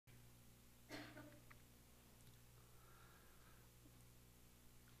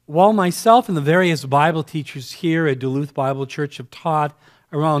While myself and the various Bible teachers here at Duluth Bible Church have taught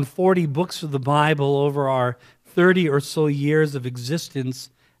around 40 books of the Bible over our 30 or so years of existence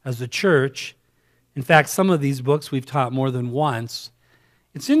as a church, in fact, some of these books we've taught more than once,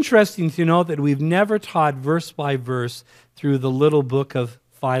 it's interesting to note that we've never taught verse by verse through the little book of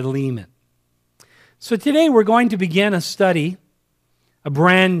Philemon. So today we're going to begin a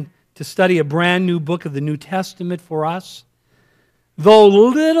brand new book of the New Testament for us. Though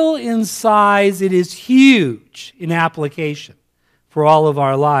little in size, it is huge in application for all of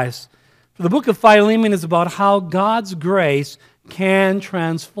our lives. For the book of Philemon is about how God's grace can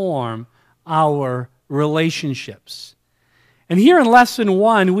transform our relationships. And here in Lesson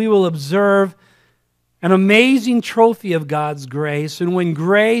 1, we will observe an amazing trophy of God's grace and when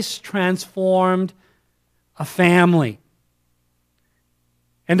grace transformed a family.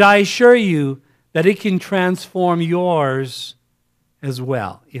 And I assure you that it can transform yours as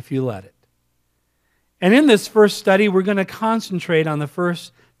well, if you let it. And in this first study, we're going to concentrate on the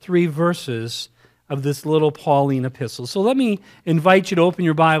first 3 verses of this little Pauline epistle. So let me invite you to open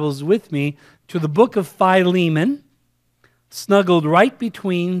your Bibles with me to the book of Philemon, snuggled right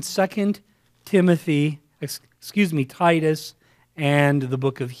between 2 Titus, and the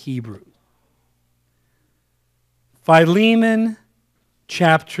book of Hebrews. Philemon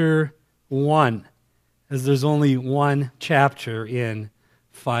chapter 1, as there's only one chapter in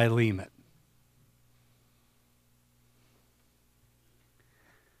Philemon.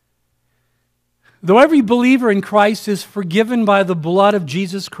 Though every believer in Christ is forgiven by the blood of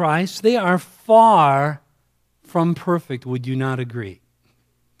Jesus Christ, they are far from perfect, would you not agree?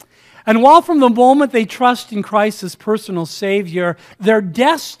 And while from the moment they trust in Christ as personal Savior, their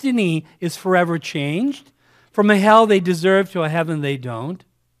destiny is forever changed, from a hell they deserve to a heaven they don't,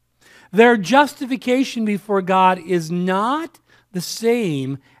 their justification before God is not the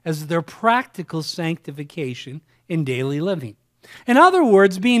same as their practical sanctification in daily living. In other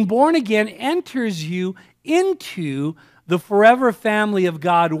words, being born again enters you into the forever family of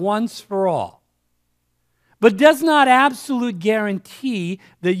God once for all, but does not absolutely guarantee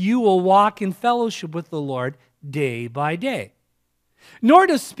that you will walk in fellowship with the Lord day by day. Nor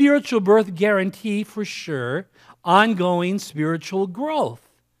does spiritual birth guarantee for sure ongoing spiritual growth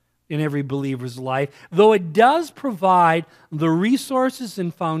in every believer's life, though it does provide the resources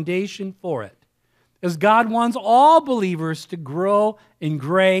and foundation for it, as God wants all believers to grow in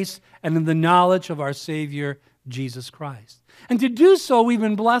grace and in the knowledge of our Savior, Jesus Christ. And to do so, we've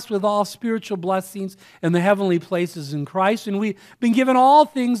been blessed with all spiritual blessings in the heavenly places in Christ, and we've been given all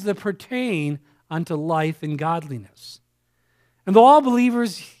things that pertain unto life and godliness. And though all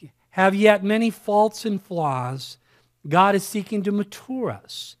believers have yet many faults and flaws, God is seeking to mature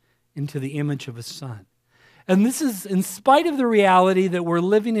us into the image of His Son. And this is in spite of the reality that we're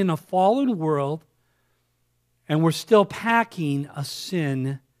living in a fallen world and we're still packing a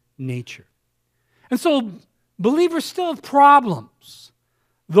sin nature. And so believers still have problems,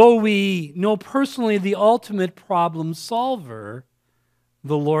 though we know personally the ultimate problem solver,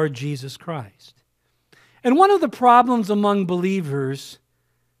 the Lord Jesus Christ. And one of the problems among believers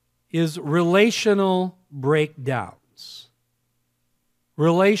is relational breakdowns.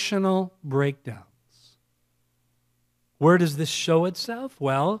 Relational breakdowns. Where does this show itself?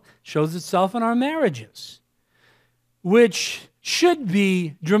 Well, it shows itself in our marriages, which should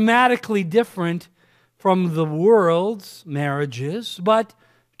be dramatically different from the world's marriages, but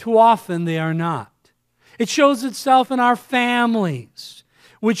too often they are not. It shows itself in our families,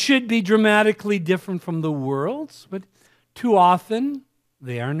 which should be dramatically different from the world's, but too often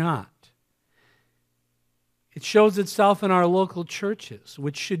they are not. It shows itself in our local churches,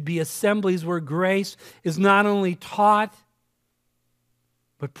 which should be assemblies where grace is not only taught,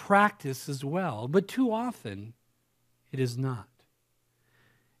 but practiced as well. But too often, it is not.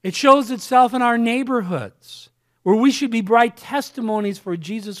 It shows itself in our neighborhoods, where we should be bright testimonies for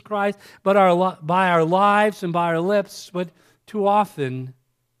Jesus Christ by our lives and by our lips, but too often,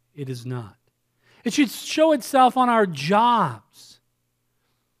 it is not. It should show itself on our jobs,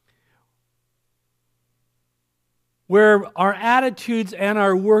 where our attitudes and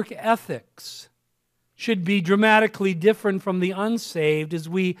our work ethics should be dramatically different from the unsaved as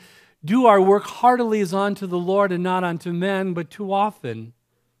we do our work heartily as unto the Lord and not unto men, but too often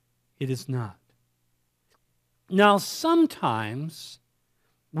it is not. Now, sometimes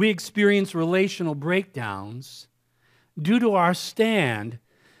we experience relational breakdowns due to our stand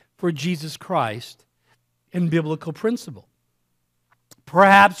for Jesus Christ and biblical principle.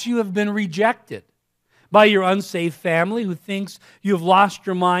 Perhaps you have been rejected by your unsaved family who thinks you have lost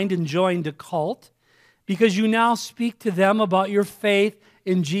your mind and joined a cult because you now speak to them about your faith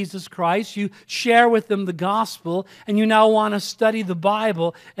in Jesus Christ. You share with them the gospel, and you now want to study the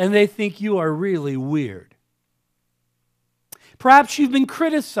Bible, and they think you are really weird. Perhaps you've been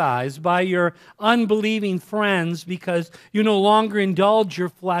criticized by your unbelieving friends because you no longer indulge your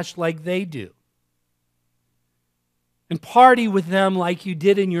flesh like they do, and party with them like you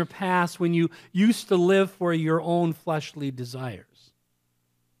did in your past when you used to live for your own fleshly desires.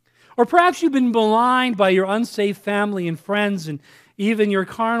 Or perhaps you've been maligned by your unsafe family and friends and even your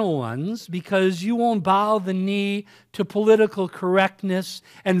carnal ones because you won't bow the knee to political correctness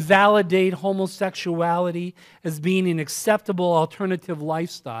and validate homosexuality as being an acceptable alternative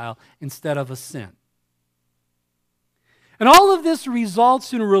lifestyle instead of a sin. And all of this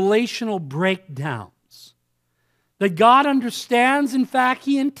results in relational breakdowns that God understands. In fact,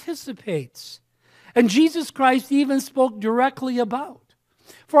 He anticipates. And Jesus Christ even spoke directly about.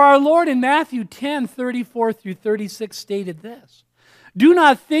 For our Lord in Matthew 10:34-36 stated this: "Do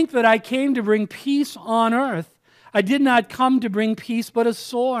not think that I came to bring peace on earth. I did not come to bring peace, but a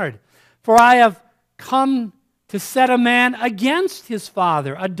sword. For I have come to set a man against his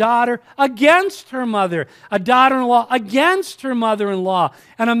father, a daughter against her mother, a daughter-in-law against her mother-in-law,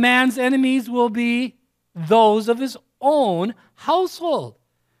 and a man's enemies will be those of his own household.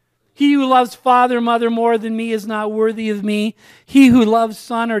 He who loves father or mother more than me is not worthy of me. He who loves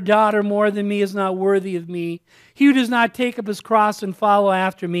son or daughter more than me is not worthy of me. He who does not take up his cross and follow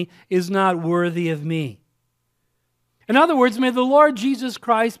after me is not worthy of me." In other words, may the Lord Jesus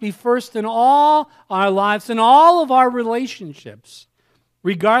Christ be first in all our lives and all of our relationships,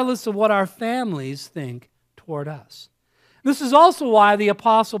 regardless of what our families think toward us. This is also why the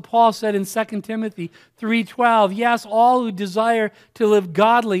Apostle Paul said in 2 Timothy 3:12, "Yes, all who desire to live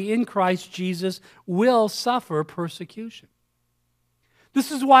godly in Christ Jesus will suffer persecution."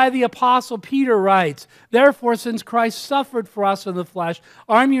 This is why the Apostle Peter writes, "Therefore, since Christ suffered for us in the flesh,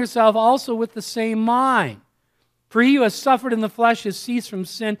 arm yourself also with the same mind. For he who has suffered in the flesh has ceased from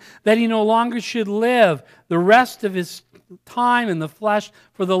sin, that he no longer should live the rest of his time in the flesh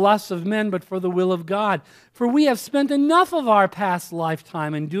for the lusts of men, but for the will of God. For we have spent enough of our past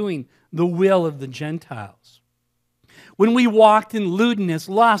lifetime in doing the will of the Gentiles. When we walked in lewdness,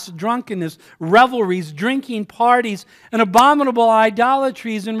 lust, drunkenness, revelries, drinking parties, and abominable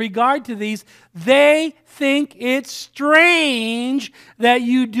idolatries. In regard to these, they think it strange that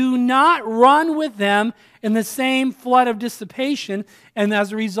you do not run with them in the same flood of dissipation. And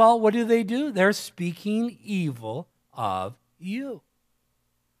as a result, what do? They're speaking evil of you."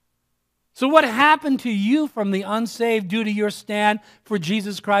 So what happened to you from the unsaved due to your stand for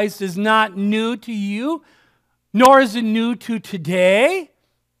Jesus Christ is not new to you, nor is it new to today,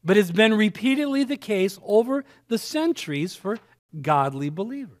 but it's been repeatedly the case over the centuries for godly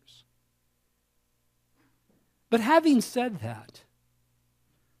believers. But having said that,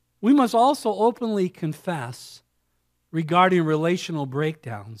 we must also openly confess regarding relational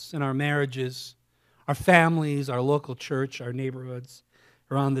breakdowns in our marriages, our families, our local church, our neighborhoods,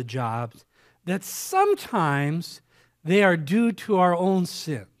 or on the jobs, that sometimes they are due to our own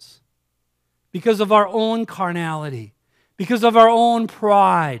sins, because of our own carnality, because of our own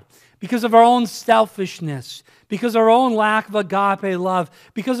pride, because of our own selfishness, because of our own lack of agape love,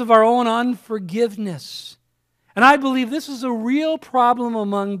 because of our own unforgiveness. And I believe this is a real problem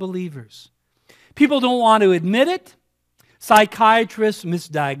among believers. People don't want to admit it. Psychiatrists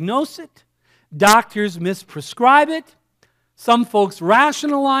misdiagnose it. Doctors misprescribe it. Some folks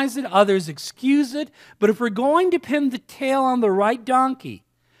rationalize it. Others excuse it. But if we're going to pin the tail on the right donkey,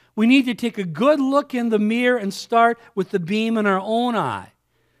 we need to take a good look in the mirror and start with the beam in our own eye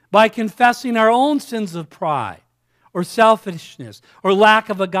by confessing our own sins of pride or selfishness or lack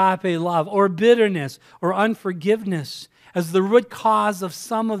of agape love or bitterness or unforgiveness as the root cause of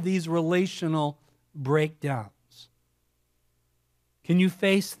some of these relational breakdowns. Can you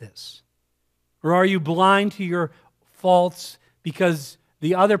face this? Or are you blind to your faults because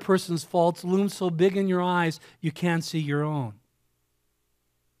the other person's faults loom so big in your eyes you can't see your own?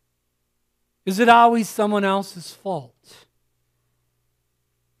 Is it always someone else's fault?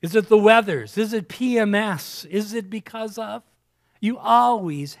 Is it the weather's? Is it PMS? Is it because of? You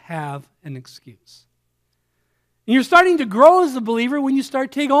always have an excuse. And you're starting to grow as a believer when you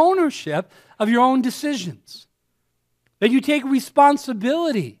start taking ownership of your own decisions. That you take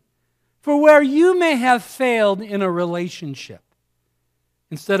responsibility for where you may have failed in a relationship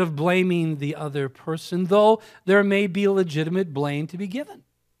instead of blaming the other person, though there may be legitimate blame to be given.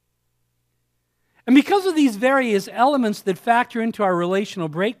 And because of these various elements that factor into our relational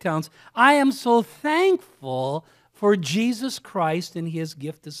breakdowns, I am so thankful for Jesus Christ and His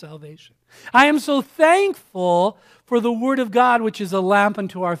gift of salvation. I am so thankful for the Word of God, which is a lamp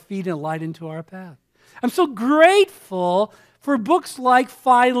unto our feet and a light unto our path. I'm so grateful for books like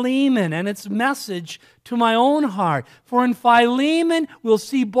Philemon and its message to my own heart. For in Philemon, we'll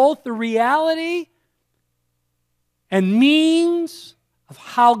see both the reality and means of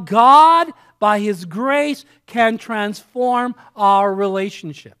how God, by His grace, can transform our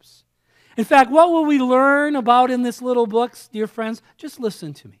relationships. In fact, what will we learn about in this little book, dear friends? Just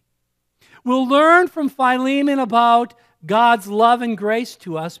listen to me. We'll learn from Philemon about God's love and grace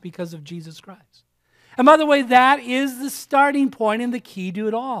to us because of Jesus Christ. And by the way, that is the starting point and the key to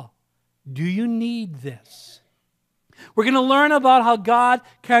it all. Do you need this? We're going to learn about how God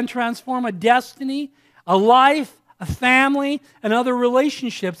can transform a destiny, a life, a family, and other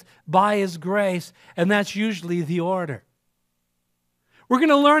relationships by His grace, and that's usually the order. We're going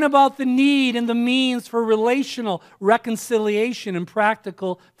to learn about the need and the means for relational reconciliation and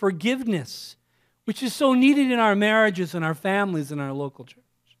practical forgiveness, which is so needed in our marriages and our families and our local church.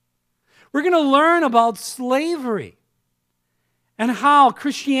 We're going to learn about slavery and how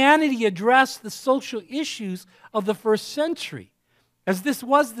Christianity addressed the social issues of the first century, as this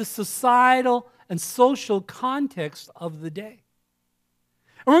was the societal and social context of the day.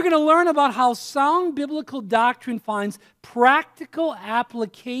 And we're going to learn about how sound biblical doctrine finds practical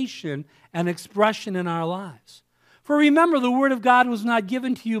application and expression in our lives. For remember, the Word of God was not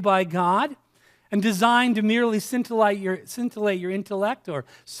given to you by God and designed to merely scintillate your intellect or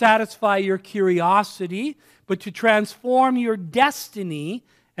satisfy your curiosity, but to transform your destiny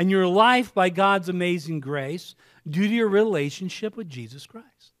and your life by God's amazing grace due to your relationship with Jesus Christ.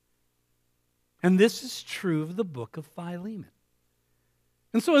 And this is true of the book of Philemon.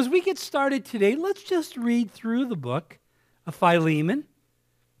 And so as we get started today, let's just read through the book of Philemon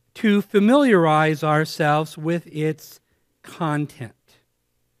to familiarize ourselves with its content.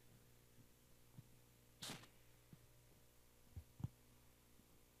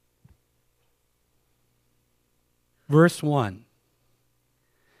 Verse 1.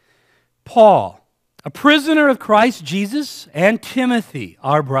 Paul, a prisoner of Christ Jesus, and Timothy,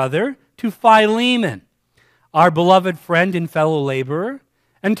 our brother, to Philemon, our beloved friend and fellow laborer,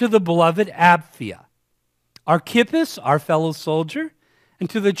 and to the beloved Apphia, Archippus, our fellow soldier, and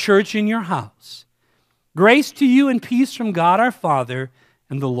to the church in your house. Grace to you and peace from God our Father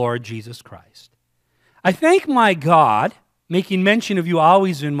and the Lord Jesus Christ. I thank my God, making mention of you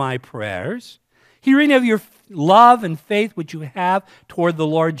always in my prayers, hearing of your love and faith which you have toward the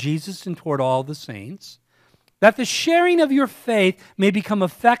Lord Jesus and toward all the saints, that the sharing of your faith may become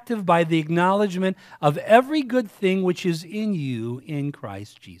effective by the acknowledgement of every good thing which is in you in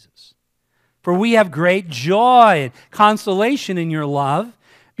Christ Jesus. For we have great joy and consolation in your love,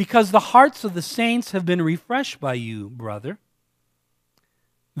 because the hearts of the saints have been refreshed by you, brother.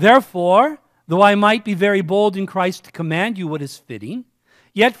 Therefore, though I might be very bold in Christ to command you what is fitting,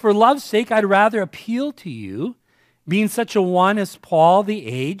 yet for love's sake I'd rather appeal to you, being such a one as Paul the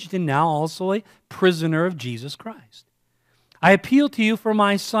aged, and now also a prisoner of Jesus Christ. I appeal to you for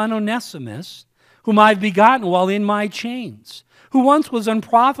my son Onesimus, whom I've begotten while in my chains, who once was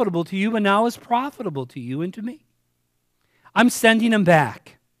unprofitable to you, but now is profitable to you and to me. I'm sending him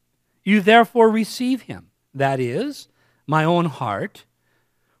back. You therefore receive him, that is, my own heart,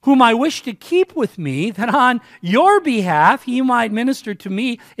 whom I wish to keep with me, that on your behalf he might minister to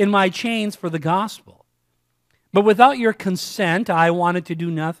me in my chains for the gospel. But without your consent I wanted to do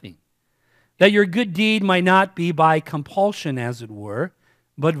nothing, that your good deed might not be by compulsion, as it were,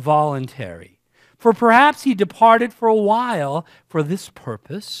 but voluntary. For perhaps he departed for a while for this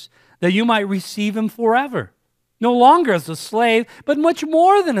purpose, that you might receive him forever, no longer as a slave, but much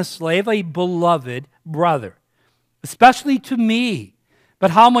more than a slave, a beloved brother, especially to me,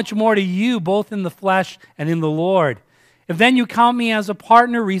 but how much more to you, both in the flesh and in the Lord. If then you count me as a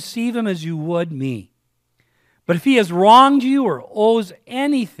partner, receive him as you would me. But if he has wronged you or owes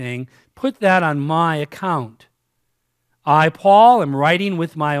anything, put that on my account. I, Paul, am writing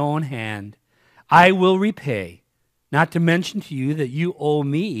with my own hand. I will repay, not to mention to you that you owe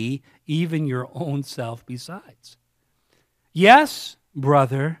me even your own self besides. Yes,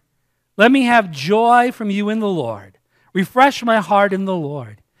 brother, let me have joy from you in the Lord. Refresh my heart in the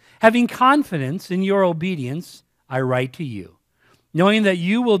Lord. Having confidence in your obedience, I write to you, knowing that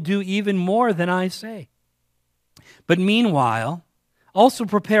you will do even more than I say. But meanwhile, also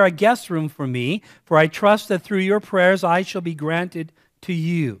prepare a guest room for me, for I trust that through your prayers I shall be granted to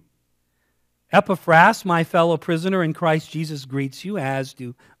you. Epaphras, my fellow prisoner in Christ Jesus, greets you, as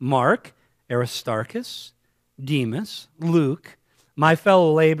do Mark, Aristarchus, Demas, Luke, my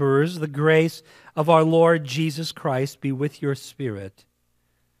fellow laborers, the grace of our Lord Jesus Christ be with your spirit.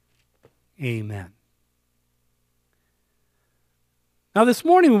 Amen. Now this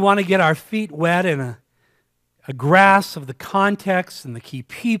morning we want to get our feet wet in a grasp of the context and the key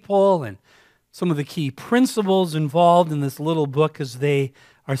people and some of the key principles involved in this little book as they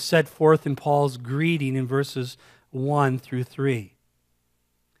are set forth in Paul's greeting in verses 1 through 3.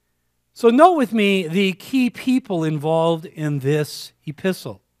 So note with me the key people involved in this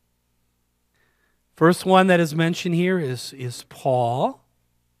epistle. First one that is mentioned here is Paul.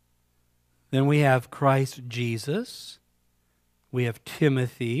 Then we have Christ Jesus. We have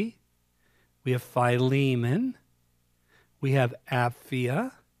Timothy. We have Philemon. We have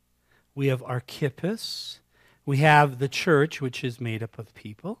Apphia. We have Archippus. We have the church, which is made up of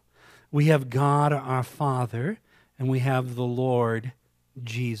people. We have God our Father. And we have the Lord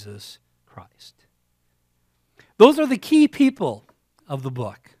Jesus Christ. Those are the key people of the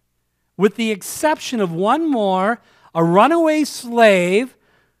book, with the exception of one more, a runaway slave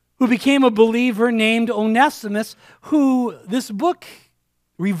who became a believer named Onesimus, who this book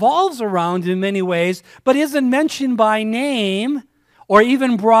revolves around in many ways, but isn't mentioned by name or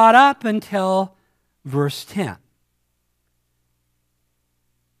even brought up until verse 10.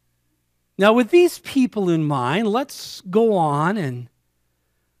 Now, with these people in mind, let's go on and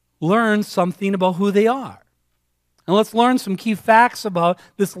learn something about who they are. And let's learn some key facts about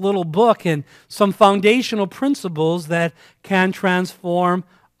this little book and some foundational principles that can transform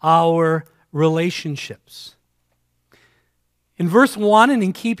our relationships. In verse 1, and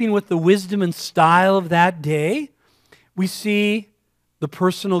in keeping with the wisdom and style of that day, we see the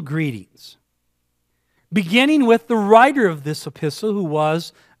personal greetings, beginning with the writer of this epistle, who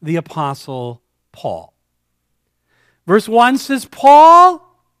was the Apostle Paul. Verse 1 says, Paul,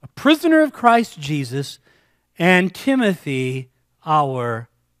 a prisoner of Christ Jesus, and Timothy, our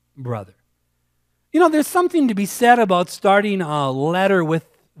brother. You know, there's something to be said about starting a letter with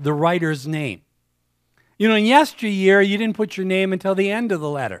the writer's name. You know, in yesteryear, you didn't put your name until the end of the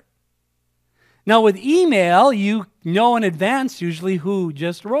letter. Now, with email, you know in advance usually who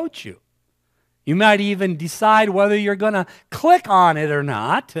just wrote you. You might even decide whether you're going to click on it or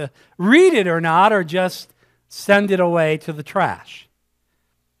not, to read it or not, or just send it away to the trash.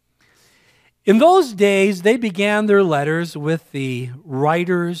 In those days, they began their letters with the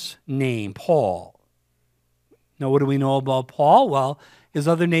writer's name, Paul. Now, what do we know about Paul? Well, his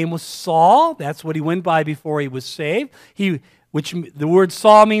other name was Saul. That's what he went by before he was saved. Which the word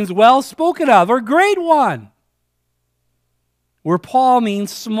Saul means well spoken of, or great one. Where Paul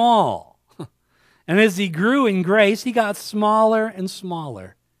means small. And as he grew in grace, he got smaller and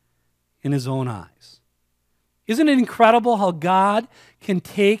smaller in his own eyes. Isn't it incredible how God can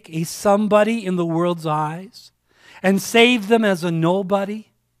take a somebody in the world's eyes and save them as a nobody,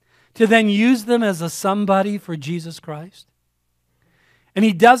 to then use them as a somebody for Jesus Christ? And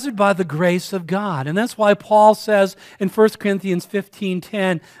he does it by the grace of God. And that's why Paul says in 1 Corinthians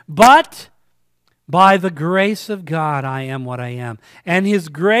 15:10, but by the grace of God I am what I am. And his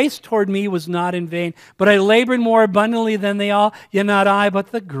grace toward me was not in vain, but I labored more abundantly than they all, yet not I,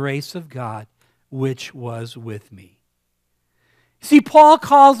 but the grace of God which was with me. See, Paul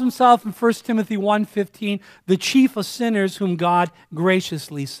calls himself in 1 Timothy 1:15 the chief of sinners whom God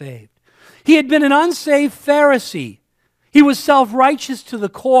graciously saved. He had been an unsaved Pharisee. He was self-righteous to the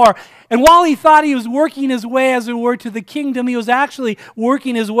core. And while he thought he was working his way, as it were, to the kingdom, he was actually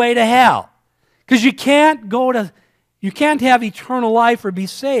working his way to hell. Because you can't have eternal life or be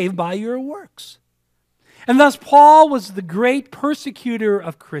saved by your works. And thus Paul was the great persecutor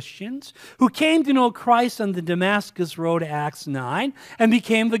of Christians who came to know Christ on the Damascus Road, Acts 9, and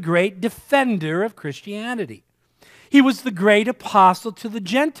became the great defender of Christianity. He was the great apostle to the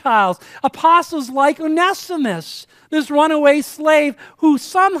Gentiles, apostles like Onesimus, this runaway slave who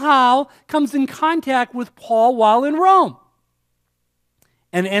somehow comes in contact with Paul while in Rome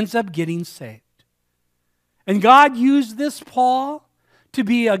and ends up getting saved. And God used this Paul to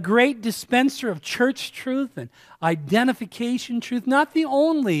be a great dispenser of church truth and identification truth, not the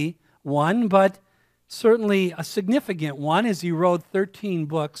only one, but certainly a significant one, as he wrote 13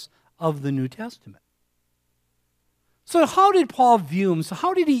 books of the New Testament. So how did Paul view himself?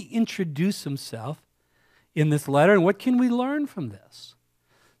 How did he introduce himself in this letter, and what can we learn from this?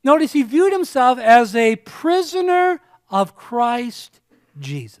 Notice he viewed himself as a prisoner of Christ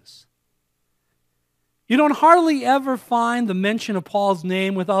Jesus. You don't hardly ever find the mention of Paul's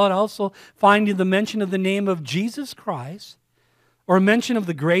name without also finding the mention of the name of Jesus Christ or a mention of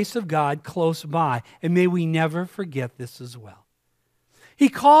the grace of God close by. And may we never forget this as well. He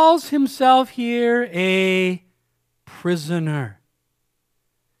calls himself here a prisoner.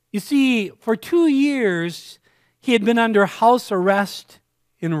 You see, for 2 years, he had been under house arrest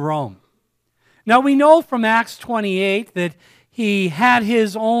in Rome. Now, we know from Acts 28 that he had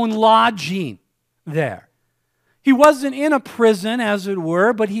his own lodging there. He wasn't in a prison, as it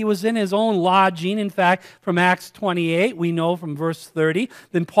were, but he was in his own lodging. In fact, from Acts 28, we know from verse 30,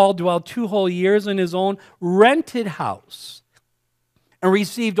 then Paul dwelt 2 whole years in his own rented house and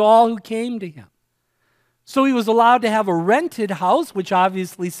received all who came to him. So he was allowed to have a rented house, which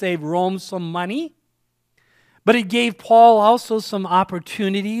obviously saved Rome some money. But it gave Paul also some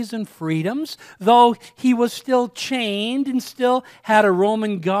opportunities and freedoms, though he was still chained and still had a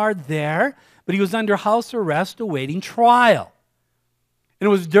Roman guard there. But he was under house arrest awaiting trial. And it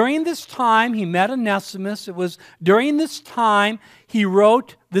was during this time he met Onesimus. It was during this time he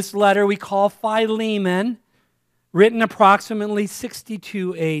wrote this letter we call Philemon, written approximately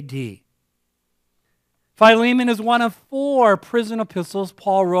 62 A.D. Philemon is one of 4 prison epistles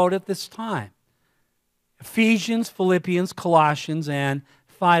Paul wrote at this time: Ephesians, Philippians, Colossians, and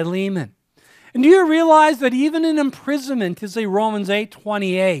Philemon. And do you realize that even in imprisonment, is a Romans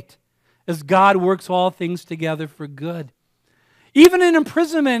 8:28, as God works all things together for good. Even in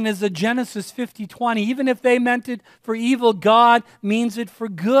imprisonment is a Genesis 50:20. Even if they meant it for evil, God means it for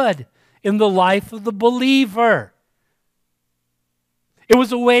good in the life of the believer. It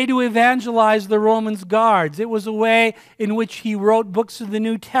was a way to evangelize the Romans guards. It was a way in which he wrote books of the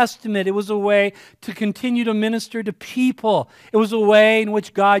New Testament. It was a way to continue to minister to people. It was a way in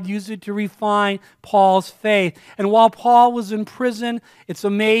which God used it to refine Paul's faith. And while Paul was in prison, it's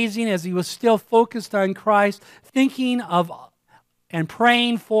amazing, as he was still focused on Christ, thinking of and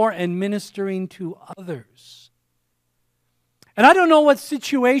praying for and ministering to others. And I don't know what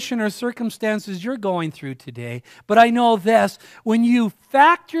situation or circumstances you're going through today, but I know this: when you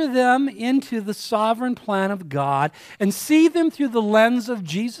factor them into the sovereign plan of God and see them through the lens of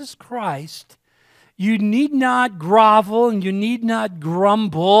Jesus Christ, you need not grovel and you need not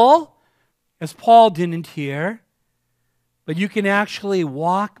grumble, as Paul didn't here, but you can actually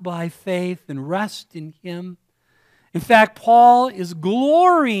walk by faith and rest in Him. In fact, Paul is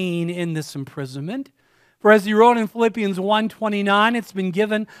glorying in this imprisonment. For as he wrote in Philippians 1:29, it's been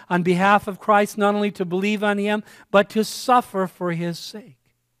given on behalf of Christ not only to believe on Him, but to suffer for His sake.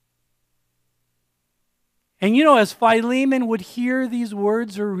 And you know, as Philemon would hear these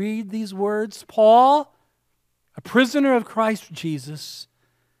words or read these words, Paul, a prisoner of Christ Jesus,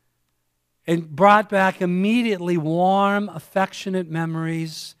 and brought back immediately warm, affectionate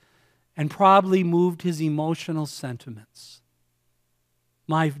memories and probably moved his emotional sentiments.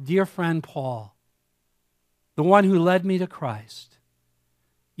 My dear friend Paul, the one who led me to Christ.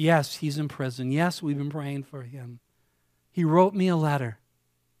 Yes, he's in prison. Yes, we've been praying for him. He wrote me a letter.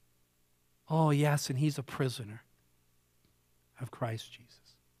 Oh, yes, and he's a prisoner of Christ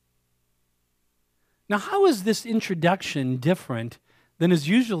Jesus. Now, how is this introduction different than his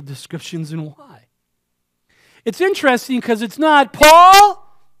usual descriptions, and why? It's interesting because it's not Paul,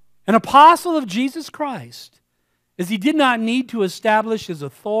 an apostle of Jesus Christ, as he did not need to establish his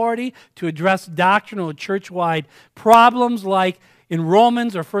authority to address doctrinal or church-wide problems like in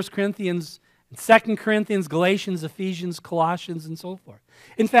Romans or 1 Corinthians, 2 Corinthians, Galatians, Ephesians, Colossians, and so forth.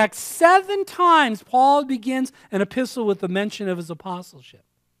 In fact, 7 times Paul begins an epistle with the mention of his apostleship.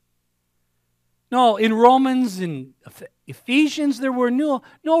 No, in Romans and Ephesians, there were no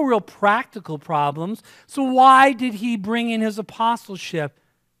real practical problems. So why did he bring in his apostleship?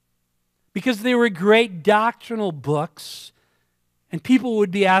 Because they were great doctrinal books, and people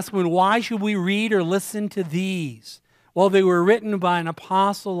would be asking, why should we read or listen to these? Well, they were written by an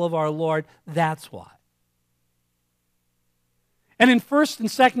apostle of our Lord, that's why. And in 1 and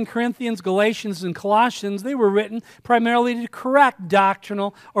 2 Corinthians, Galatians, and Colossians, they were written primarily to correct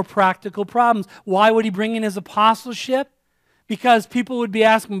doctrinal or practical problems. Why would he bring in his apostleship? Because people would be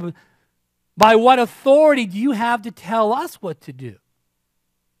asking, by what authority do you have to tell us what to do?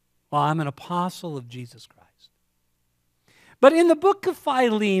 Well, I'm an apostle of Jesus Christ. But in the book of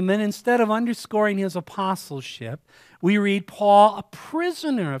Philemon, instead of underscoring his apostleship, we read Paul, a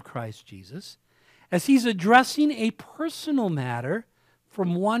prisoner of Christ Jesus, as he's addressing a personal matter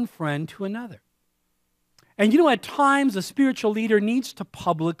from one friend to another. And you know, at times a spiritual leader needs to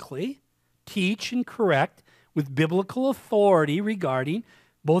publicly teach and correct with biblical authority regarding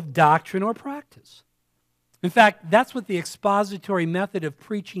both doctrine or practice. In fact, that's what the expository method of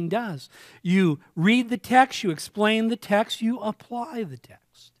preaching does. You read the text, you explain the text, you apply the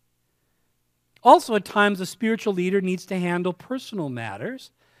text. Also, at times, a spiritual leader needs to handle personal matters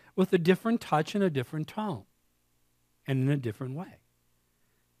with a different touch and a different tone, and in a different way.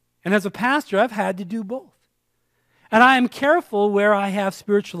 And as a pastor, I've had to do both. And I am careful where I have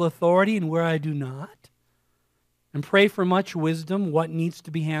spiritual authority and where I do not, and pray for much wisdom, what needs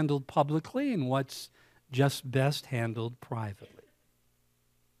to be handled publicly and what's just best handled privately.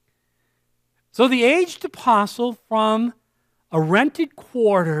 So the aged apostle from a rented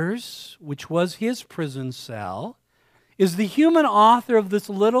quarters, which was his prison cell, is the human author of this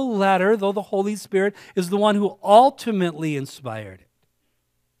little letter, though the Holy Spirit is the one who ultimately inspired it.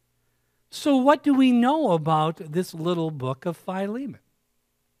 So what do we know about this little book of Philemon?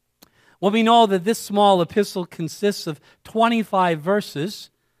 Well, we know that this small epistle consists of 25 verses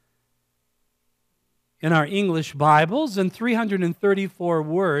in our English Bibles and 334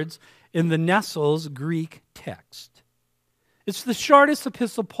 words in the Nestle's Greek text. It's the shortest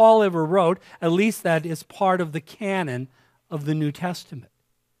epistle Paul ever wrote, at least that is part of the canon of the New Testament.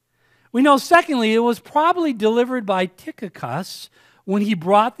 We know, secondly, it was probably delivered by Tychicus when he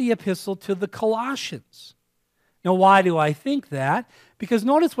brought the epistle to the Colossians. Now, why do I think that? Because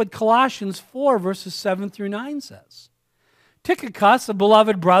notice what Colossians 4, verses 7 through 9 says. Tychicus, a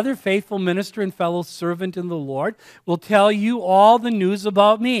beloved brother, faithful minister, and fellow servant in the Lord, will tell you all the news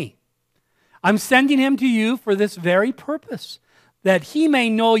about me. I'm sending him to you for this very purpose, that he may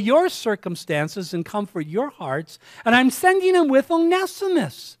know your circumstances and comfort your hearts. And I'm sending him with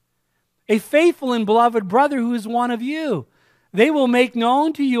Onesimus, a faithful and beloved brother who is one of you. They will make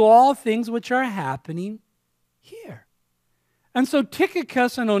known to you all things which are happening here. And so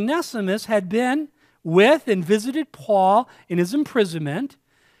Tychicus and Onesimus had been with and visited Paul in his imprisonment,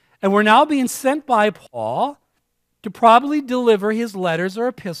 and were now being sent by Paul to probably deliver his letters or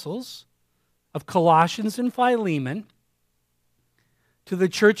epistles of Colossians and Philemon to the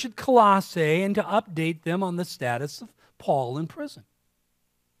church at Colossae and to update them on the status of Paul in prison.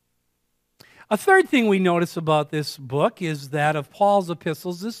 A third thing we notice about this book is that of Paul's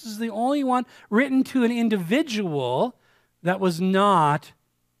epistles, this is the only one written to an individual that was not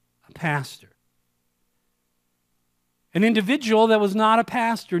a pastor. An individual that was not a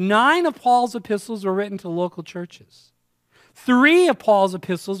pastor. 9 of Paul's epistles were written to local churches. 3 of Paul's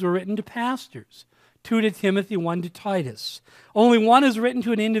epistles were written to pastors. 2 to Timothy, 1 to Titus. Only 1 is written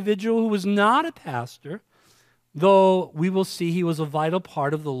to an individual who was not a pastor, though we will see he was a vital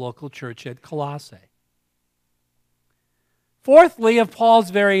part of the local church at Colossae. Fourthly, of Paul's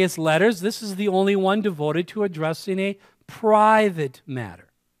various letters, this is the only one devoted to addressing a private matter.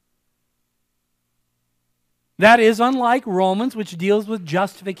 That is, unlike Romans, which deals with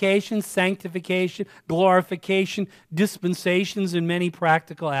justification, sanctification, glorification, dispensations, and many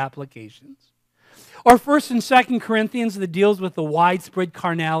practical applications. Or 1 and 2 Corinthians that deals with the widespread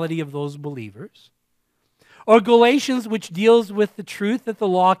carnality of those believers. Or Galatians, which deals with the truth that the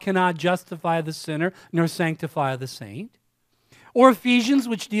law cannot justify the sinner nor sanctify the saint. Or Ephesians,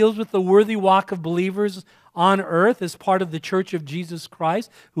 which deals with the worthy walk of believers on earth as part of the church of Jesus Christ,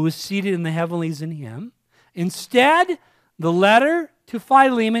 who is seated in the heavenlies in him. Instead, the letter to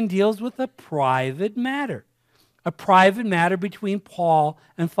Philemon deals with a private matter between Paul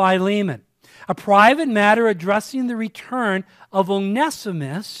and Philemon, a private matter addressing the return of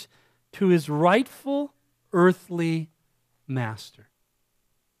Onesimus to his rightful earthly master.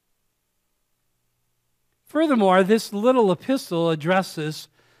 Furthermore, this little epistle addresses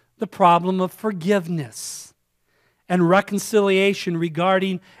the problem of forgiveness and reconciliation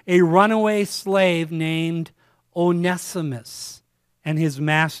regarding a runaway slave named Onesimus and his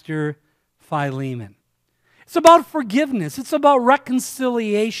master Philemon. It's about forgiveness. It's about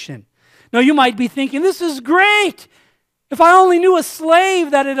reconciliation. Now you might be thinking, this is great. If I only knew a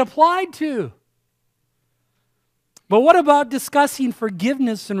slave that it applied to. But what about discussing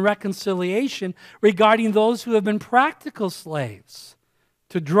forgiveness and reconciliation regarding those who have been practical slaves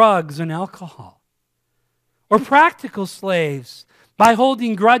to drugs and alcohol? Or practical slaves by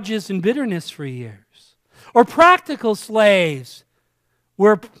holding grudges and bitterness for years. Or practical slaves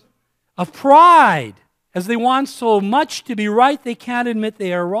were of pride, as they want so much to be right they can't admit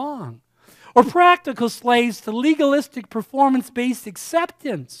they are wrong. Or practical slaves to legalistic performance-based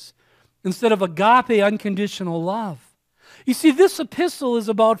acceptance instead of agape unconditional love. You see, this epistle is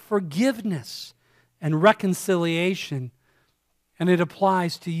about forgiveness and reconciliation, and it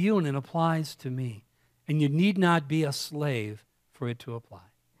applies to you and it applies to me. And you need not be a slave for it to apply.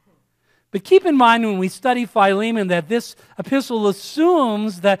 But keep in mind when we study Philemon that this epistle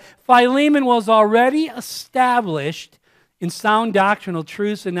assumes that Philemon was already established in sound doctrinal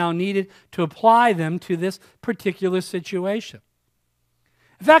truths and now needed to apply them to this particular situation.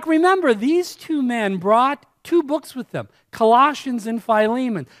 In fact, remember, these 2 men brought 2 books with them, Colossians and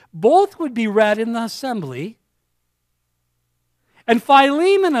Philemon. Both would be read in the assembly. And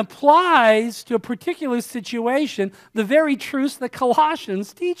Philemon applies to a particular situation the very truths that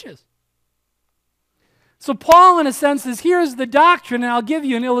Colossians teaches. So Paul, in a sense, says, here's the doctrine, and I'll give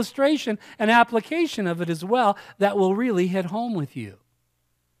you an illustration, an application of it as well, that will really hit home with you.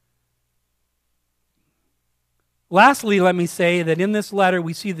 Lastly, let me say that in this letter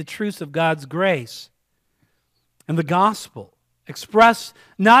we see the truths of God's grace and the gospel expressed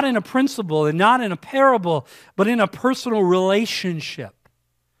not in a principle and not in a parable, but in a personal relationship.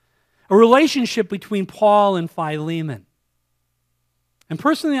 A relationship between Paul and Philemon. And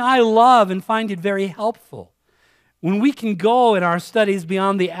personally, I love and find it very helpful when we can go in our studies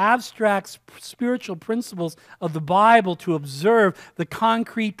beyond the abstract spiritual principles of the Bible to observe the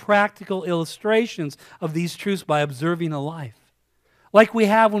concrete, practical illustrations of these truths by observing a life. Like we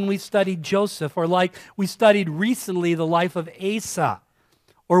have when we studied Joseph, or like we studied recently the life of Asa,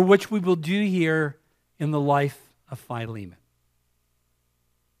 or which we will do here in the life of Philemon.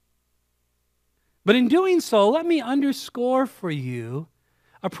 But in doing so, let me underscore for you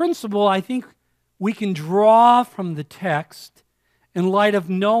a principle I think we can draw from the text in light of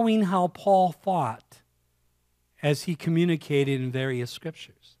knowing how Paul thought as he communicated in various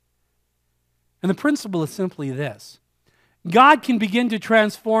scriptures. And the principle is simply this. God can begin to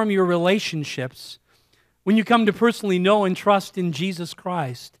transform your relationships when you come to personally know and trust in Jesus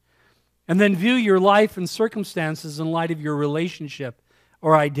Christ, and then view your life and circumstances in light of your relationship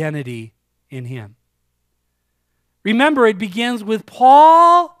or identity in Him. Remember, it begins with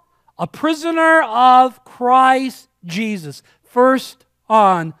Paul, a prisoner of Christ Jesus, first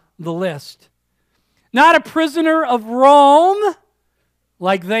on the list. Not a prisoner of Rome,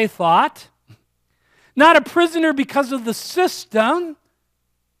 like they thought. Not a prisoner because of the system.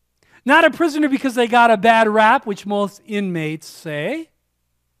 Not a prisoner because they got a bad rap, which most inmates say.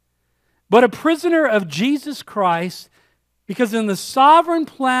 But a prisoner of Jesus Christ because in the sovereign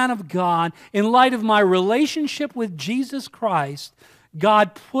plan of God, in light of my relationship with Jesus Christ,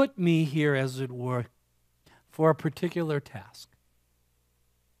 God put me here, as it were, for a particular task.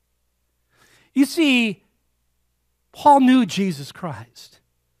 You see, Paul knew Jesus Christ.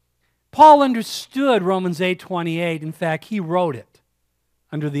 Paul understood Romans 8:28. In fact, he wrote it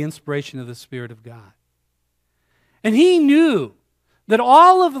under the inspiration of the Spirit of God. And he knew that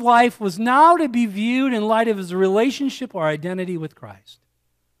all of life was now to be viewed in light of his relationship or identity with Christ.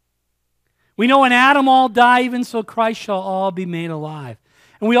 We know in Adam all die, even so Christ shall all be made alive.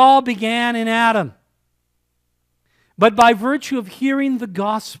 And we all began in Adam. But by virtue of hearing the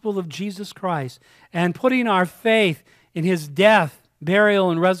gospel of Jesus Christ and putting our faith in His death, burial,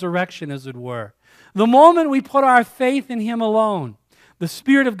 and resurrection, as it were, the moment we put our faith in Him alone, the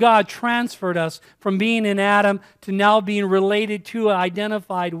Spirit of God transferred us from being in Adam to now being related to,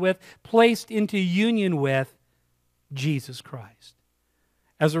 identified with, placed into union with Jesus Christ.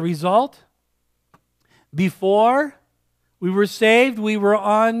 As a result, before we were saved, we were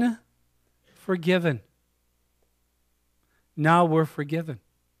unforgiven. Now we're forgiven.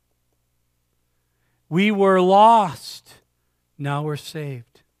 We were lost. Now we're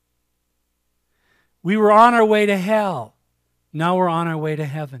saved. We were on our way to hell. Now we're on our way to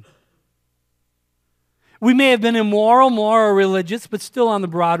heaven. We may have been immoral, moral, religious, but still on the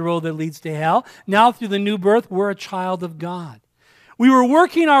broad road that leads to hell. Now through the new birth, we're a child of God. We were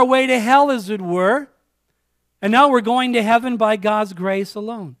working our way to hell, as it were, and now we're going to heaven by God's grace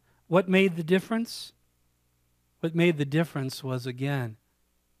alone. What made the difference? What made the difference was, again,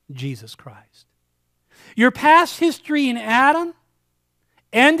 Jesus Christ. Your past history in Adam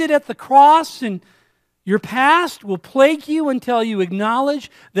ended at the cross, and your past will plague you until you acknowledge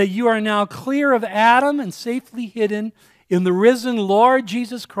that you are now clear of Adam and safely hidden in the risen Lord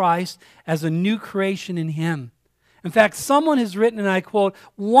Jesus Christ as a new creation in Him. In fact, someone has written, and I quote,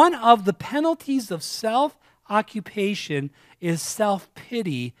 "One of the penalties of self-occupation is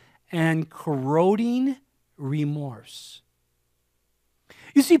self-pity and corroding remorse."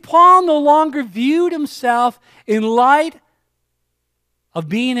 You see, Paul no longer viewed himself in light of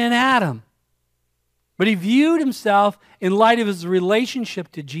being in Adam, but he viewed himself in light of his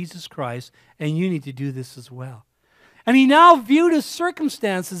relationship to Jesus Christ, and you need to do this as well. And he now viewed his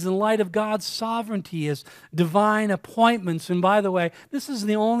circumstances in light of God's sovereignty, his divine appointments. And by the way, this is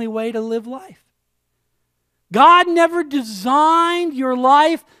the only way to live life. God never designed your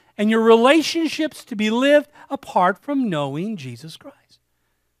life and your relationships to be lived apart from knowing Jesus Christ.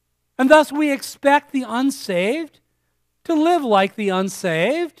 And thus we expect the unsaved to live like the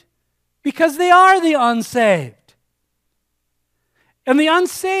unsaved, because they are the unsaved. And the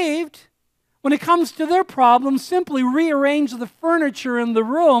unsaved When it comes to their problems, simply rearrange the furniture in the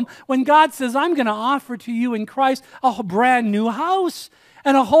room when God says, I'm going to offer to you in Christ a brand new house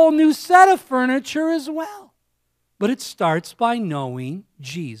and a whole new set of furniture as well. But it starts by knowing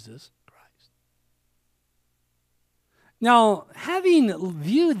Jesus Christ. Now, having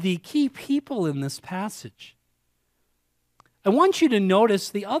viewed the key people in this passage, I want you to notice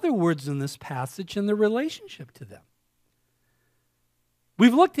the other words in this passage and the relationship to them.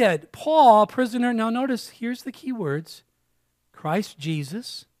 We've looked at Paul, prisoner. Now notice, here's the key words. Christ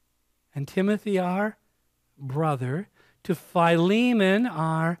Jesus, and Timothy our brother, to Philemon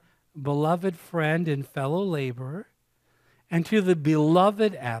our beloved friend and fellow laborer, and to the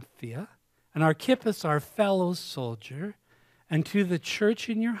beloved Apphia, and Archippus our fellow soldier, and to the church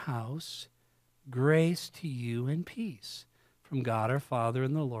in your house, grace to you and peace from God our Father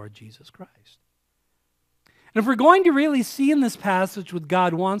and the Lord Jesus Christ. And if we're going to really see in this passage what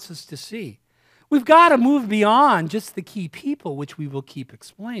God wants us to see, we've got to move beyond just the key people, which we will keep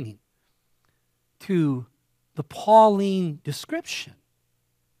explaining, to the Pauline description,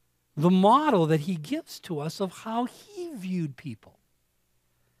 the model that he gives to us of how he viewed people,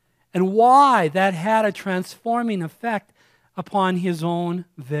 and why that had a transforming effect upon his own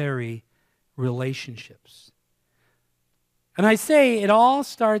very relationships. And I say it all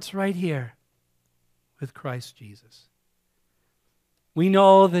starts right here with Christ Jesus. We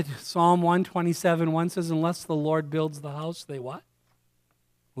know that Psalm 127:1 says, unless the Lord builds the house, they what?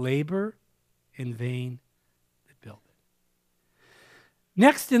 Labor in vain that build it.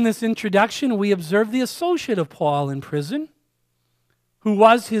 Next in this introduction, we observe the associate of Paul in prison, who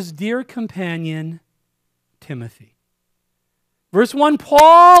was his dear companion, Timothy. Verse 1,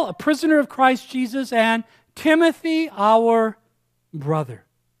 Paul, a prisoner of Christ Jesus, and Timothy, our brother.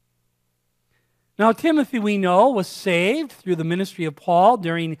 Now, Timothy, we know, was saved through the ministry of Paul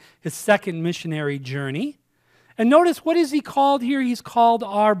during his second missionary journey. And notice, what is he called here? He's called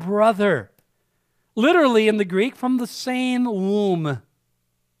our brother. Literally in the Greek, from the same womb.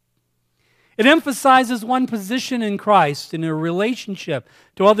 It emphasizes one position in Christ in a relationship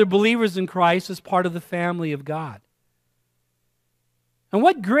to other believers in Christ as part of the family of God. And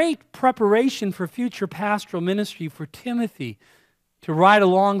what great preparation for future pastoral ministry for Timothy to ride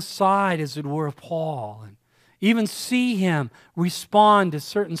alongside, as it were, of Paul, and even see him respond to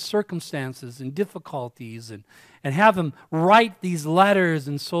certain circumstances and difficulties, and have him write these letters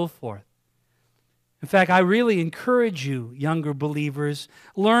and so forth. In fact, I really encourage you, younger believers,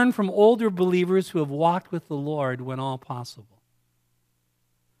 learn from older believers who have walked with the Lord when all possible.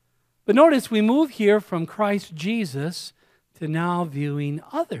 But notice we move here from Christ Jesus to now viewing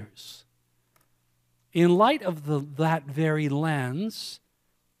others in light of that very lens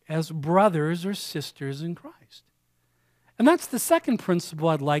as brothers or sisters in Christ. And that's the second principle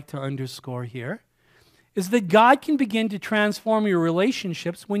I'd like to underscore here, is that God can begin to transform your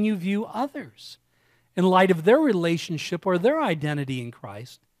relationships when you view others in light of their relationship or their identity in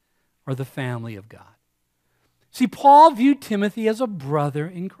Christ or the family of God. See, Paul viewed Timothy as a brother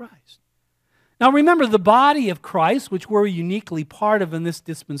in Christ. Now remember, the body of Christ, which we're uniquely part of in this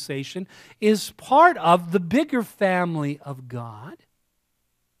dispensation, is part of the bigger family of God.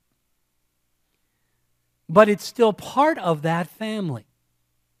 But it's still part of that family.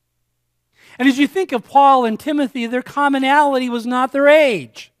 And as you think of Paul and Timothy, their commonality was not their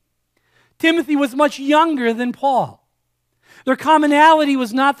age. Timothy was much younger than Paul. Their commonality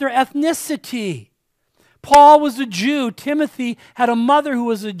was not their ethnicity. Paul was a Jew. Timothy had a mother who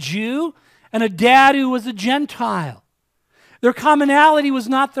was a Jew and a dad who was a Gentile. Their commonality was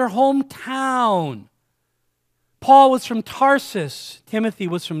not their hometown. Paul was from Tarsus. Timothy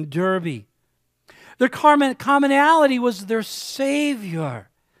was from Derbe. Their commonality was their Savior,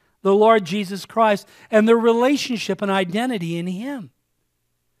 the Lord Jesus Christ, and their relationship and identity in Him.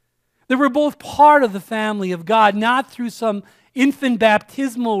 They were both part of the family of God, not through some infant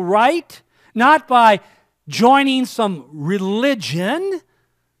baptismal rite, not by joining some religion,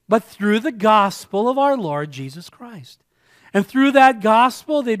 but through the gospel of our Lord Jesus Christ. And through that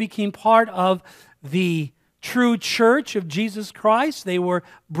gospel, they became part of the true church of Jesus Christ. They were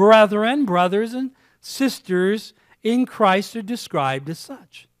brethren, brothers and sisters in Christ are described as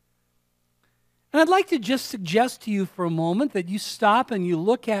such. And I'd like to just suggest to you for a moment that you stop and you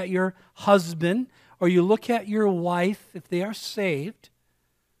look at your husband or you look at your wife, if they are saved,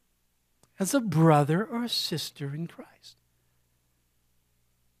 as a brother or a sister in Christ.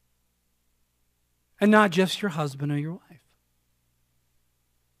 And not just your husband or your wife.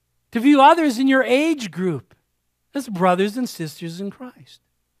 To view others in your age group as brothers and sisters in Christ.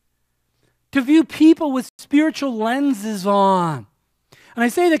 To view people with spiritual lenses on, And I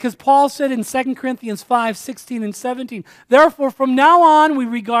say that because Paul said in 2 Corinthians 5:16 and 17, therefore from now on we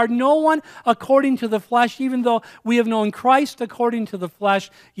regard no one according to the flesh, even though we have known Christ according to the flesh,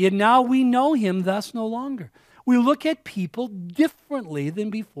 yet now we know him thus no longer. We look at people differently than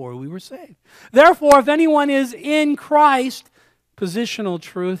before we were saved. Therefore, if anyone is in Christ, positional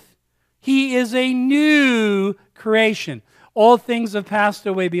truth, he is a new creation. All things have passed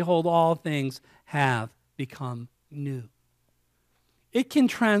away. Behold, all things have become new. It can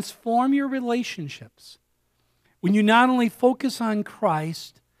transform your relationships when you not only focus on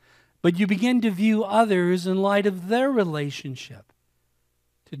Christ, but you begin to view others in light of their relationship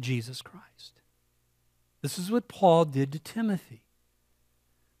to Jesus Christ. This is what Paul did to Timothy.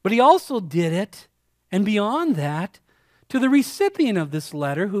 But he also did it, and beyond that, to the recipient of this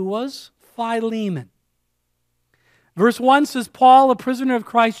letter, who was Philemon. Verse 1 says, Paul, a prisoner of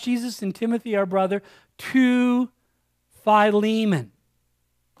Christ Jesus, and Timothy, our brother, to Philemon.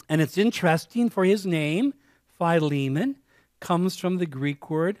 And it's interesting, for his name, Philemon, comes from the Greek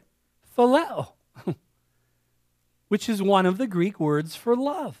word phileo, which is one of the Greek words for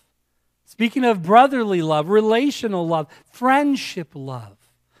love. Speaking of brotherly love, relational love, friendship love.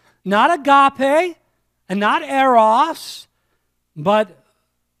 Not agape and not eros, but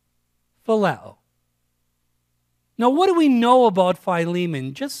phileo. Now, what do we know about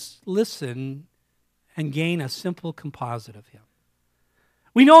Philemon? Just listen and gain a simple composite of him.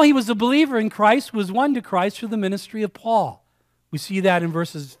 We know he was a believer in Christ, who was won to Christ through the ministry of Paul. We see that in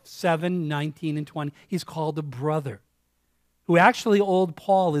verses 7, 19, and 20. He's called a brother, who actually owed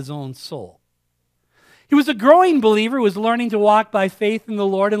Paul his own soul. He was a growing believer who was learning to walk by faith in the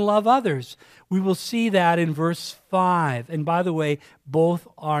Lord and love others. We will see that in verse 5. And by the way, both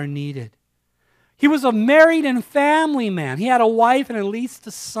are needed. He was a married and family man. He had a wife and at least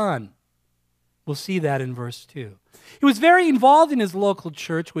a son. We'll see that in verse 2. He was very involved in his local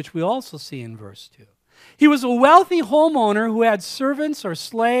church, which we also see in verse 2. He was a wealthy homeowner who had servants or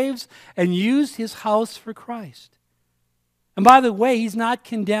slaves and used his house for Christ. And by the way, he's not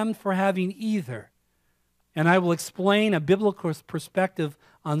condemned for having either. And I will explain a biblical perspective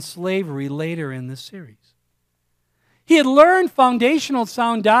on slavery later in this series. He had learned foundational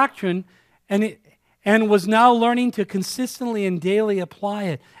sound doctrine and was now learning to consistently and daily apply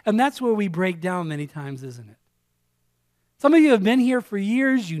it. And that's where we break down many times, isn't it? Some of you have been here for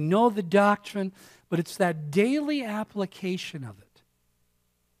years, you know the doctrine, but it's that daily application of it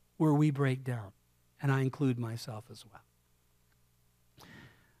where we break down. And I include myself as well.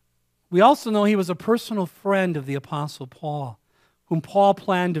 We also know he was a personal friend of the Apostle Paul, whom Paul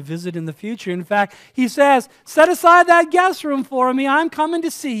planned to visit in the future. In fact, he says, set aside that guest room for me. I'm coming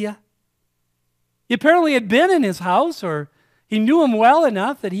to see you. He apparently had been in his house, or he knew him well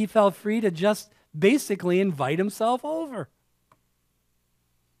enough that he felt free to just basically invite himself over.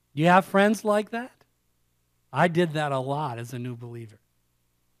 Do you have friends like that? I did that a lot as a new believer.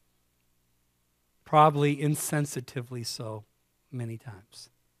 Probably insensitively so many times.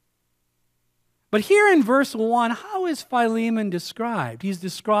 But here in verse 1, how is Philemon described? He's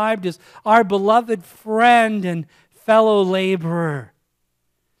described as our beloved friend and fellow laborer.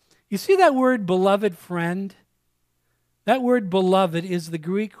 You see that word beloved friend? That word beloved is the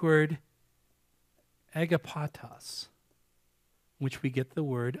Greek word agapatos, which we get the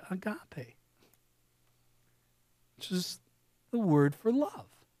word agape, which is the word for love.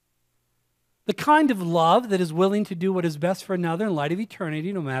 The kind of love that is willing to do what is best for another in light of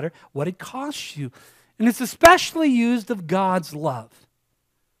eternity, no matter what it costs you. And it's especially used of God's love.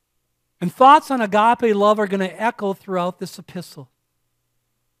 And thoughts on agape love are going to echo throughout this epistle.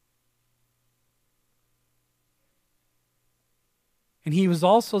 And he was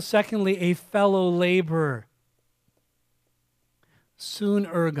also, secondly, a fellow laborer. Soon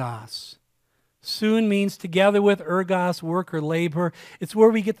ergos. Soon means together with, ergos, work or labor. It's where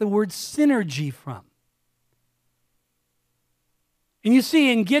we get the word synergy from. And you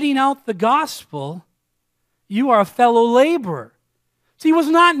see, in getting out the gospel, you are a fellow laborer. See, he was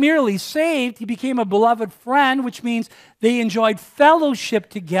not merely saved, he became a beloved friend, which means they enjoyed fellowship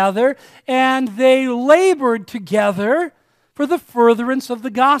together and they labored together for the furtherance of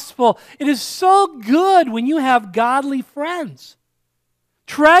the gospel. It is so good when you have godly friends.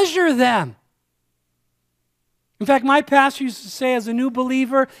 Treasure them. In fact, my pastor used to say, as a new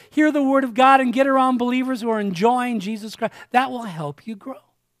believer, hear the word of God and get around believers who are enjoying Jesus Christ. That will help you grow.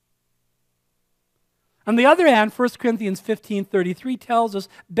 On the other hand, 1 Corinthians 15:33 tells us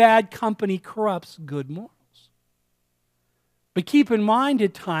bad company corrupts good morals. But keep in mind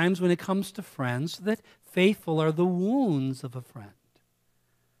at times when it comes to friends that faithful are the wounds of a friend.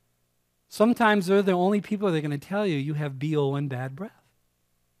 Sometimes they're the only people that are going to tell you you have BO and bad breath.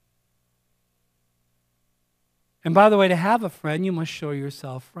 And by the way, to have a friend, you must show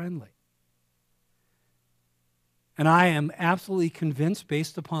yourself friendly. And I am absolutely convinced,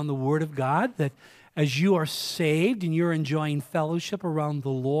 based upon the Word of God, that as you are saved and you're enjoying fellowship around the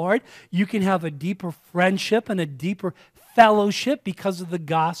Lord, you can have a deeper friendship and a deeper fellowship because of the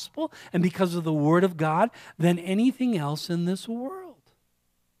gospel and because of the Word of God than anything else in this world.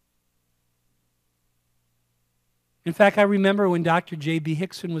 In fact, I remember when Dr. J.B.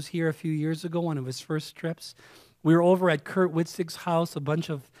 Hickson was here a few years ago, one of his first trips. We were over at Kurt Witzig's house, a bunch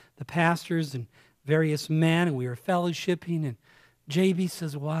of the pastors and various men, and we were fellowshipping, and J.B.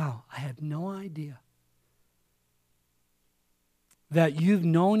 says, wow, I had no idea that you've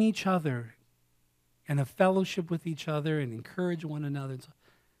known each other and have fellowship with each other and encourage one another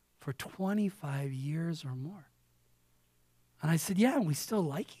for 25 years or more. And I said, yeah, and we still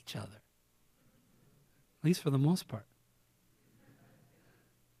like each other. At least for the most part.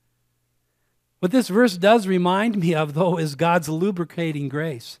 What this verse does remind me of, though, is God's lubricating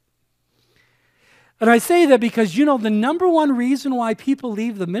grace. And I say that because, you know, the number one reason why people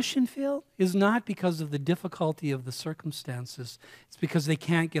leave the mission field is not because of the difficulty of the circumstances. It's because they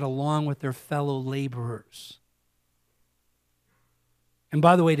can't get along with their fellow laborers. And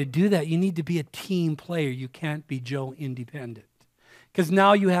by the way, to do that, you need to be a team player. You can't be Joe independent. Because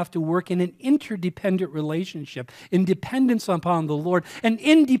now you have to work in an interdependent relationship, in dependence upon the Lord. And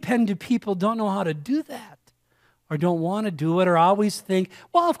independent people don't know how to do that, or don't want to do it, or always think,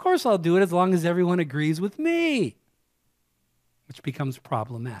 well, of course I'll do it as long as everyone agrees with me, which becomes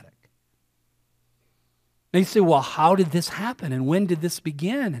problematic. They say, well, how did this happen? And when did this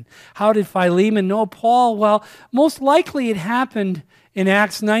begin? And how did Philemon know Paul? Well, most likely it happened in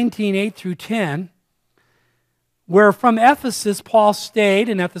Acts 19, 8 through 10, where from Ephesus Paul stayed,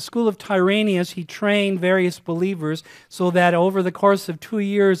 and at the school of Tyrannus he trained various believers so that over the course of 2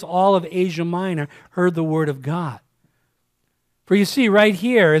 years all of Asia Minor heard the word of God. For you see, right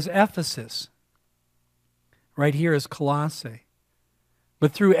here is Ephesus. Right here is Colossae.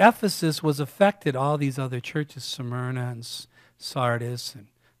 But through Ephesus was affected all these other churches, Smyrna and Sardis and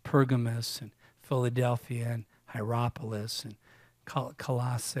Pergamos and Philadelphia and Hierapolis and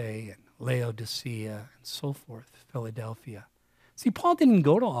Colossae and Laodicea and so forth, Philadelphia. See, Paul didn't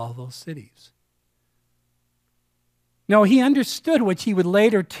go to all those cities. No, he understood what he would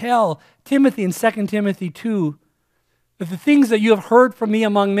later tell Timothy in 2 Timothy 2, that the things that you have heard from me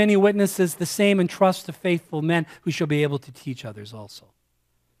among many witnesses, the same entrust to faithful men who shall be able to teach others also.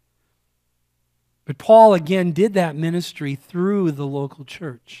 But Paul again did that ministry through the local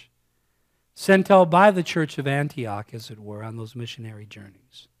church, sent out by the church of Antioch, as it were, on those missionary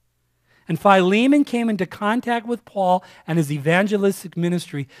journeys. And Philemon came into contact with Paul and his evangelistic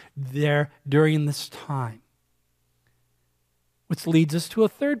ministry there during this time. Which leads us to a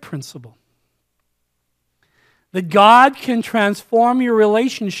third principle. That God can transform your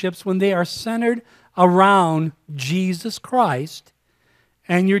relationships when they are centered around Jesus Christ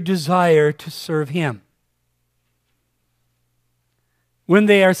and your desire to serve Him. When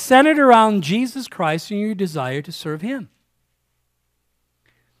they are centered around Jesus Christ and your desire to serve Him.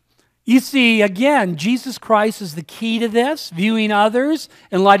 You see, again, Jesus Christ is the key to this. Viewing others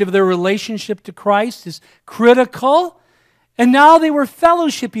in light of their relationship to Christ is critical. And now they were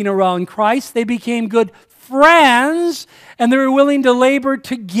fellowshipping around Christ. They became good friends, and they were willing to labor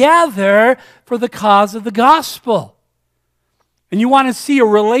together for the cause of the gospel. And you want to see a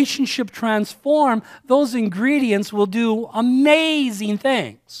relationship transform, those ingredients will do amazing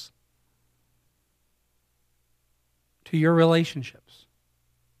things to your relationships.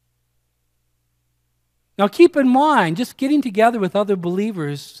 Now keep in mind, just getting together with other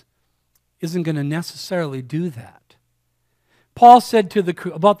believers isn't going to necessarily do that. Paul said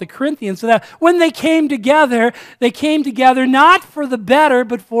about the Corinthians that when they came together not for the better,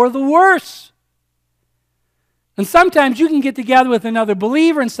 but for the worse. And sometimes you can get together with another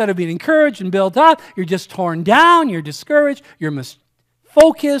believer, instead of being encouraged and built up, you're just torn down, you're discouraged, you're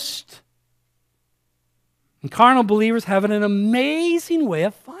misfocused. And carnal believers have an amazing way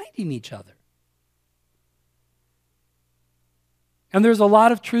of finding each other. And there's a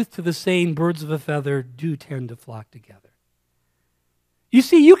lot of truth to the saying, birds of a feather do tend to flock together. You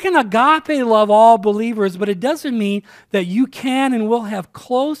see, you can agape love all believers, but it doesn't mean that you can and will have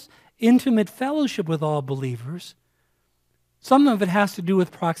close, intimate fellowship with all believers. Some of it has to do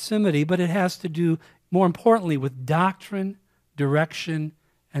with proximity, but it has to do, more importantly, with doctrine, direction,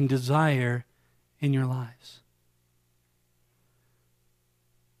 and desire in your lives.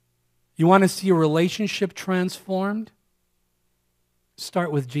 You want to see a relationship transformed?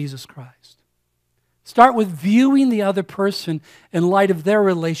 Start with Jesus Christ. Start with viewing the other person in light of their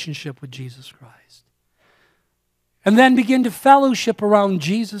relationship with Jesus Christ. And then begin to fellowship around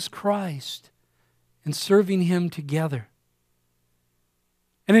Jesus Christ and serving Him together.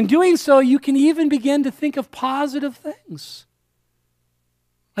 And in doing so, you can even begin to think of positive things.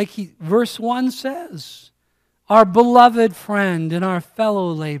 Like verse 1 says, our beloved friend and our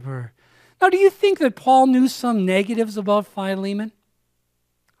fellow laborer. Now, do you think that Paul knew some negatives about Philemon?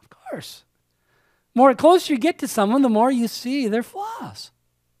 Of course. The closer you get to someone, the more you see their flaws.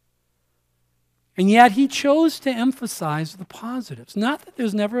 And yet he chose to emphasize the positives. Not that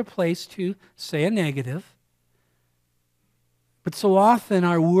there's never a place to say a negative, but so often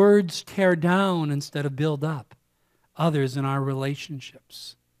our words tear down instead of build up others in our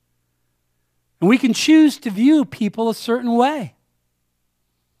relationships. And we can choose to view people a certain way.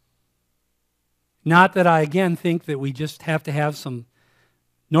 Not that I, again, think that we just have to have some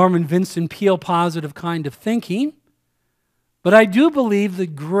Norman Vincent Peale positive kind of thinking, but I do believe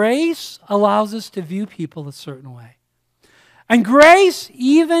that grace allows us to view people a certain way. And grace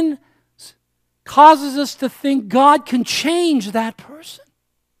even causes us to think God can change that person.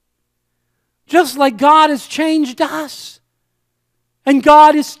 Just like God has changed us. And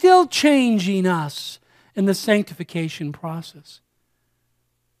God is still changing us in the sanctification process.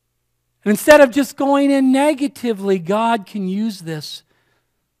 And instead of just going in negatively, God can use this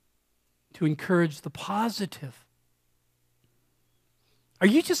to encourage the positive. Are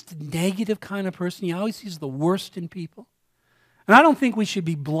you just a negative kind of person? You always see the worst in people? And I don't think we should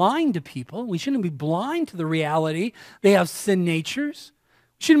be blind to people. We shouldn't be blind to the reality they have sin natures.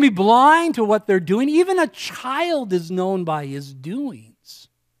 We shouldn't be blind to what they're doing. Even a child is known by his doings.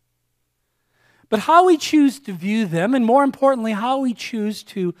 But how we choose to view them, and more importantly, how we choose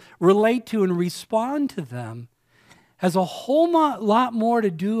to relate to and respond to them, has a whole lot more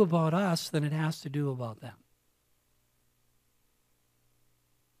to do about us than it has to do about them.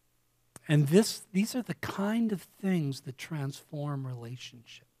 And these are the kind of things that transform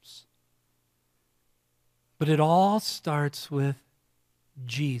relationships. But it all starts with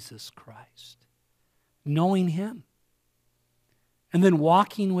Jesus Christ. Knowing Him. And then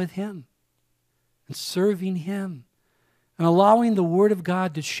walking with Him. And serving Him. And allowing the Word of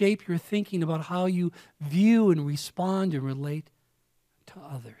God to shape your thinking about how you view and respond and relate to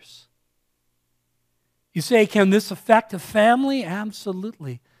others. You say, can this affect a family?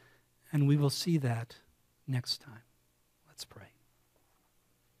 Absolutely. And we will see that next time. Let's pray.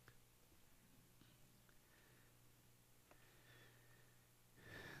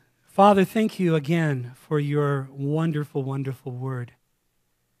 Father, thank you again for your wonderful, wonderful word.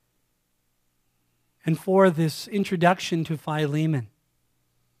 And for this introduction to Philemon.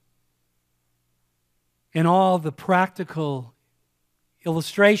 And all the practical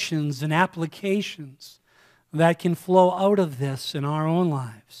illustrations and applications that can flow out of this in our own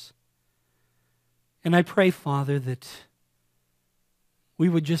lives. And I pray, Father, that we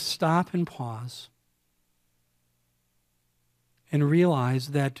would just stop and pause and realize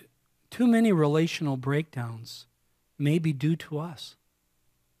that too many relational breakdowns may be due to us.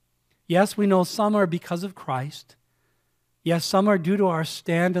 Yes, we know some are because of Christ. Yes, some are due to our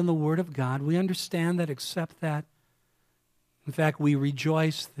stand on the Word of God. We understand that, accept that. In fact, we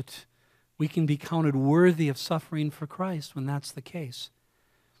rejoice that we can be counted worthy of suffering for Christ when that's the case.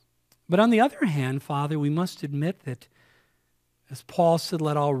 But on the other hand, Father, we must admit that, as Paul said,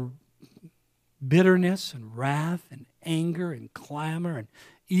 let all bitterness and wrath and anger and clamor and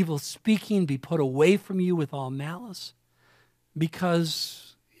evil speaking be put away from you with all malice,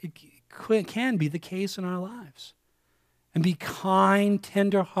 because it can be the case in our lives. And be kind,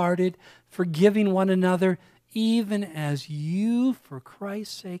 tender-hearted, forgiving one another, even as you, for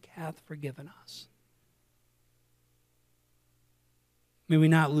Christ's sake, hath forgiven us. May we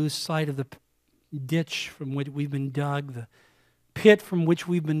not lose sight of the ditch from which we've been dug, the pit from which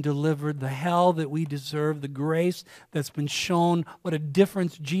we've been delivered, the hell that we deserve, the grace that's been shown, what a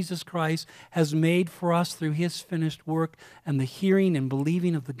difference Jesus Christ has made for us through His finished work and the hearing and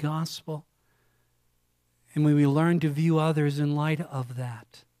believing of the gospel. And may we learn to view others in light of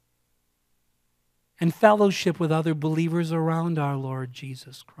that. And fellowship with other believers around our Lord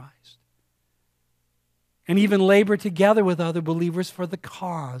Jesus Christ. And even labor together with other believers for the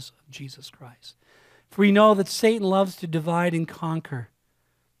cause of Jesus Christ. For we know that Satan loves to divide and conquer.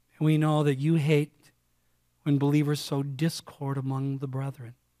 And we know that you hate when believers sow discord among the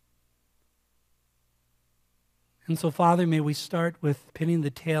brethren. And so, Father, may we start with pinning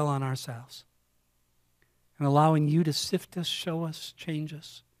the tail on ourselves and allowing you to sift us, show us, change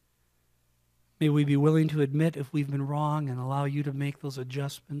us. May we be willing to admit if we've been wrong and allow you to make those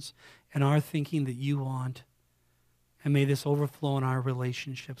adjustments in our thinking that you want. And may this overflow in our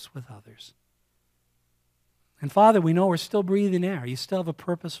relationships with others. And Father, we know we're still breathing air. You still have a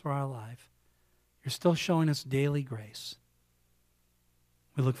purpose for our life. You're still showing us daily grace.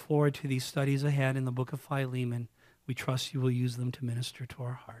 We look forward to these studies ahead in the book of Philemon. We trust you will use them to minister to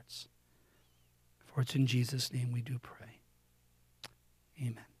our hearts. For it's in Jesus' name we do pray.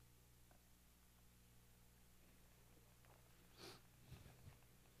 Amen.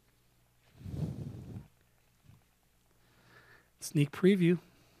 Sneak preview,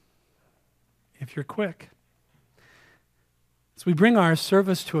 if you're quick. As we bring our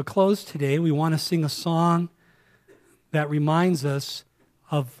service to a close today, we want to sing a song that reminds us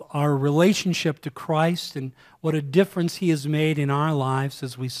of our relationship to Christ and what a difference He has made in our lives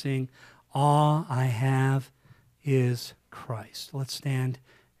as we sing, "All I Have is Christ." Let's stand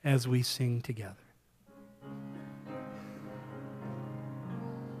as we sing together.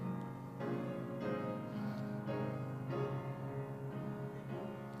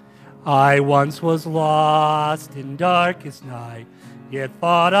 I once was lost in darkest night, yet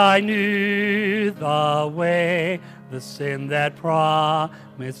thought I knew the way. The sin that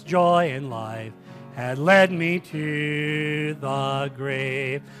promised joy and life had led me to the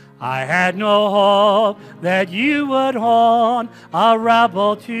grave. I had no hope that you would hold a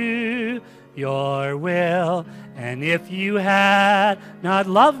rebel to your will. And if you had not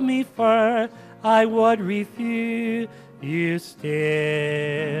loved me first, I would refuse you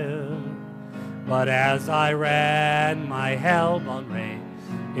still. But as I ran my hellbound race,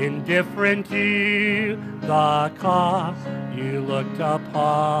 indifferent to the cost, you looked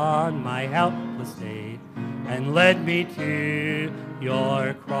upon my helpless state and led me to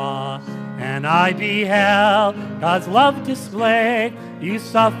your cross. And I beheld God's love displayed. You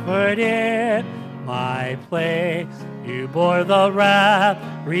suffered in my place. You bore the wrath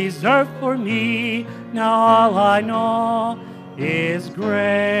reserved for me. Now all I know is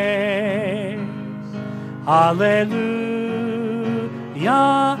grace. Hallelujah.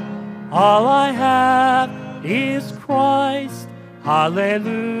 All I have is Christ. Hallelujah.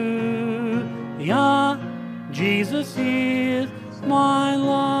 Jesus is my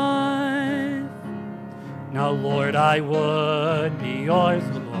life. Now, Lord, I would be yours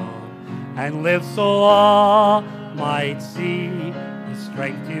alone and live so all might see the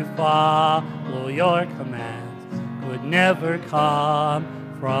strength to follow your commands could never come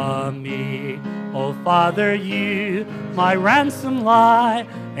from me. Oh, Father, you, my ransom, lie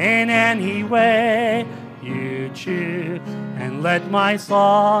in any way you choose, and let my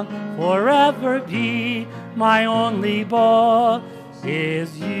song forever be my only boast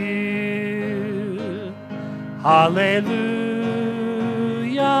is you. Hallelujah.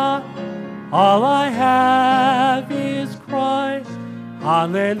 All I have is Christ.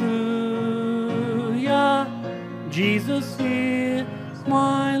 Hallelujah. Jesus is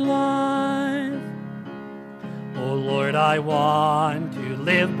my life. Oh Lord, I want to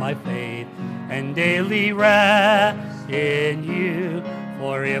live by faith and daily rest in you.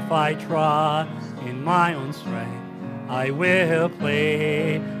 For if I trust in my own strength, I will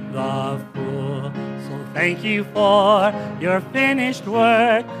play the fool. So thank you for your finished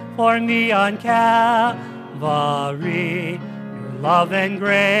work for me on Calvary. Your love and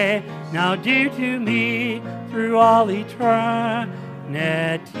grace now due to me through all eternity.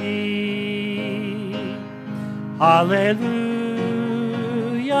 Hallelujah.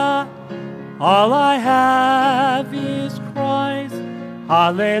 All I have is Christ.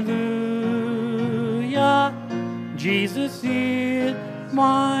 Hallelujah. Jesus is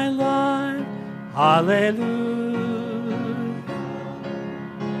my life. Hallelujah.